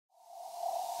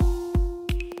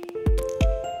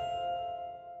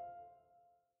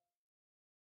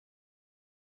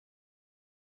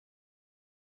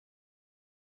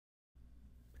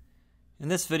In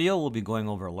this video, we'll be going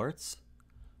over alerts.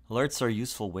 Alerts are a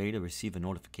useful way to receive a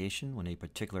notification when a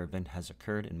particular event has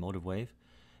occurred in MotiveWave,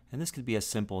 and this could be as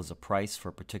simple as a price for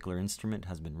a particular instrument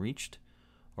has been reached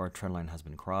or a trend line has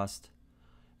been crossed.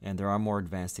 And there are more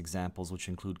advanced examples which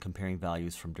include comparing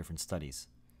values from different studies.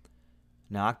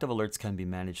 Now, active alerts can be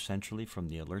managed centrally from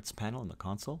the alerts panel in the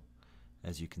console,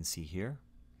 as you can see here,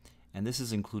 and this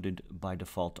is included by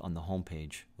default on the home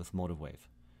page with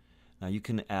MotiveWave. Now, you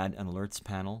can add an alerts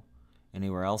panel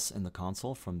anywhere else in the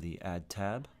console from the Add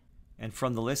tab, and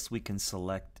from the list we can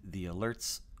select the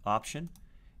alerts option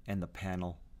and the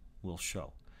panel will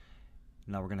show.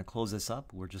 Now we're going to close this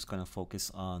up. We're just going to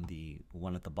focus on the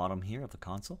one at the bottom here of the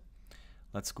console.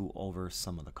 Let's go over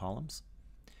some of the columns.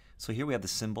 So here we have the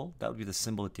symbol. That would be the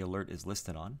symbol that the alert is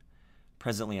listed on.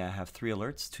 Presently I have 3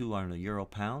 alerts, 2 on the euro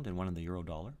pound and 1 on the euro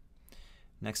dollar.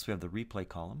 Next we have the replay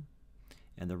column,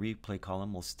 and the replay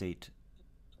column will state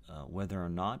whether or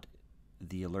not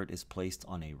the alert is placed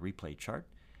on a replay chart.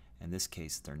 In this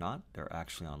case they're not. They're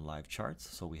actually on live charts,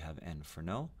 so we have N for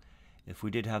no. If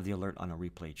we did have the alert on a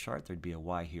replay chart, there'd be a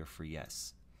Y here for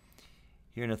yes.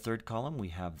 Here in the third column we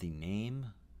have the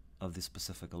name of the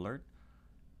specific alert,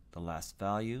 the last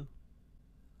value.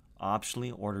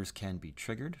 Optionally, orders can be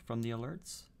triggered from the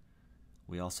alerts.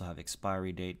 We also have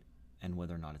expiry date and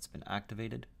whether or not it's been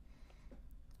activated.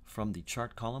 From the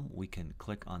chart column we can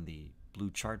click on the blue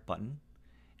chart button,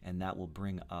 and that will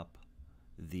bring up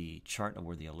the chart of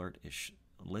where the alert is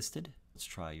listed. Let's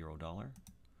try euro dollar.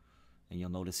 And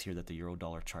you'll notice here that the euro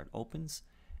dollar chart opens,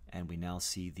 and we now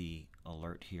see the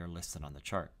alert here listed on the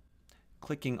chart.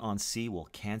 Clicking on C will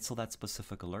cancel that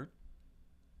specific alert.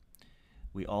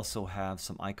 We also have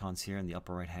some icons here in the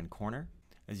upper right hand corner.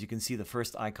 As you can see, the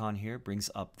first icon here brings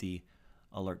up the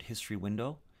alert history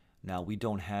window. Now we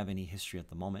don't have any history at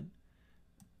the moment,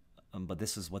 but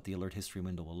this is what the alert history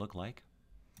window will look like.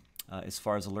 As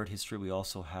far as alert history, we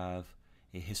also have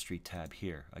a history tab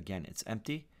here. Again, it's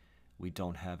empty. We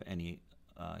don't have any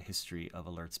history of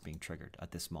alerts being triggered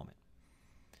at this moment.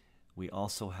 We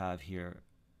also have here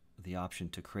the option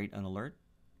to create an alert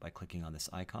by clicking on this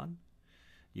icon.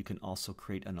 You can also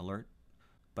create an alert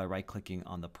by right-clicking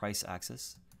on the price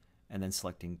axis and then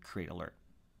selecting Create Alert.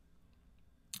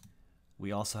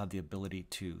 We also have the ability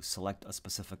to select a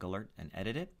specific alert and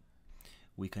edit it.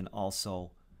 We can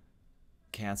also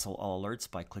cancel all alerts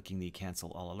by clicking the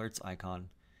Cancel All Alerts icon.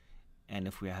 And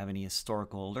if we have any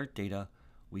historical alert data,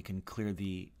 we can clear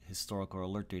the historical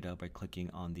alert data by clicking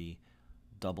on the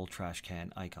double trash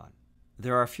can icon.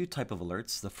 There are a few types of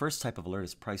alerts. The first type of alert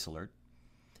is price alert,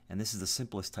 and this is the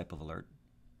simplest type of alert,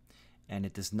 and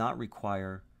it does not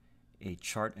require a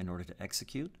chart in order to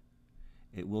execute.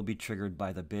 It will be triggered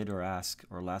by the bid or ask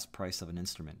or last price of an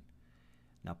instrument.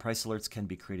 Now, price alerts can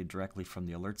be created directly from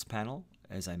the alerts panel,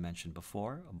 as I mentioned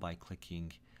before, by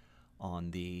clicking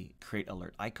on the Create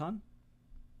Alert icon,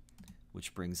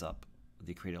 which brings up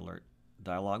the Create Alert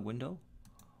dialog window,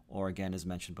 or again, as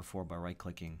mentioned before, by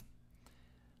right-clicking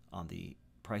on the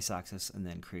price axis and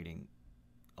then creating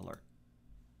alert.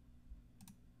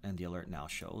 And the alert now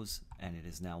shows, and it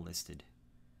is now listed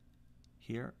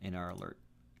here in our alert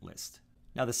list.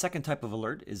 Now, the second type of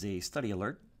alert is a study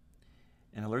alert,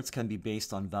 and alerts can be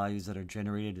based on values that are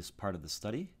generated as part of the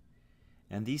study.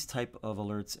 And these type of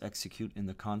alerts execute in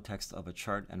the context of a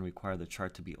chart and require the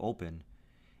chart to be open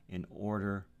in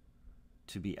order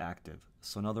to be active.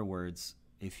 So in other words,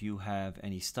 if you have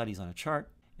any studies on a chart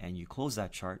and you close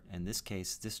that chart, in this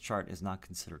case, this chart is not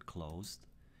considered closed.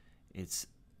 It's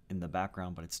in the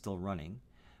background, but it's still running.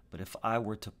 But if I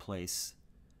were to place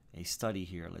a study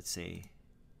here, let's say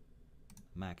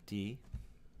MACD,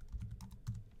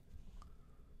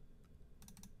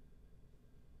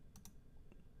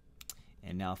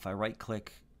 and now if I right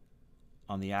click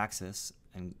on the axis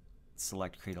and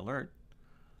select Create Alert,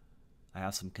 I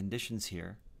have some conditions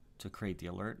here to create the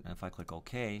alert, and if I click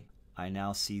OK, I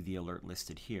now see the alert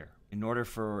listed here. In order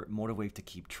for MotiveWave to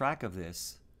keep track of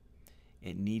this,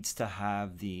 it needs to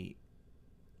have the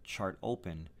chart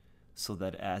open so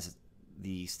that as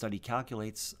the study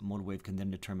calculates, MotiveWave can then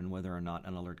determine whether or not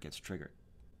an alert gets triggered.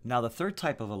 Now, the third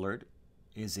type of alert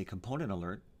is a component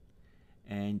alert,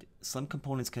 and some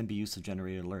components can be used to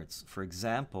generate alerts. For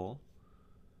example,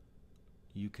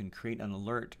 you can create an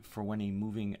alert for when a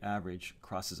moving average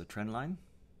crosses a trend line.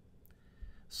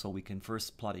 So we can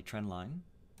first plot a trend line,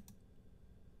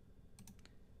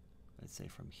 let's say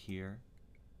from here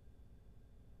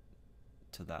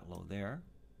to that low there.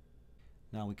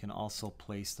 Now we can also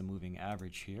place the moving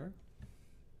average here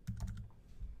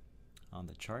on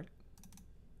the chart.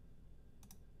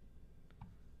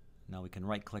 Now we can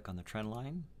right click on the trend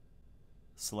line,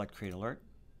 select Create Alert,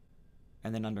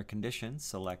 And then under conditions,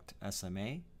 select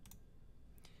SMA,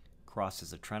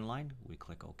 crosses a trend line, we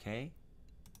click OK.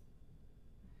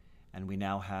 And we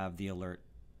now have the alert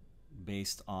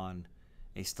based on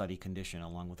a study condition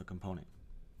along with a component.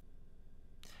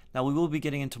 Now we will be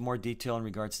getting into more detail in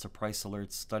regards to price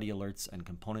alerts, study alerts, and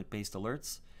component-based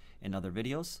alerts in other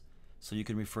videos, so you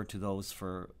can refer to those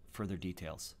for further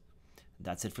details.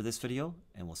 That's it for this video,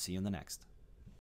 and we'll see you in the next.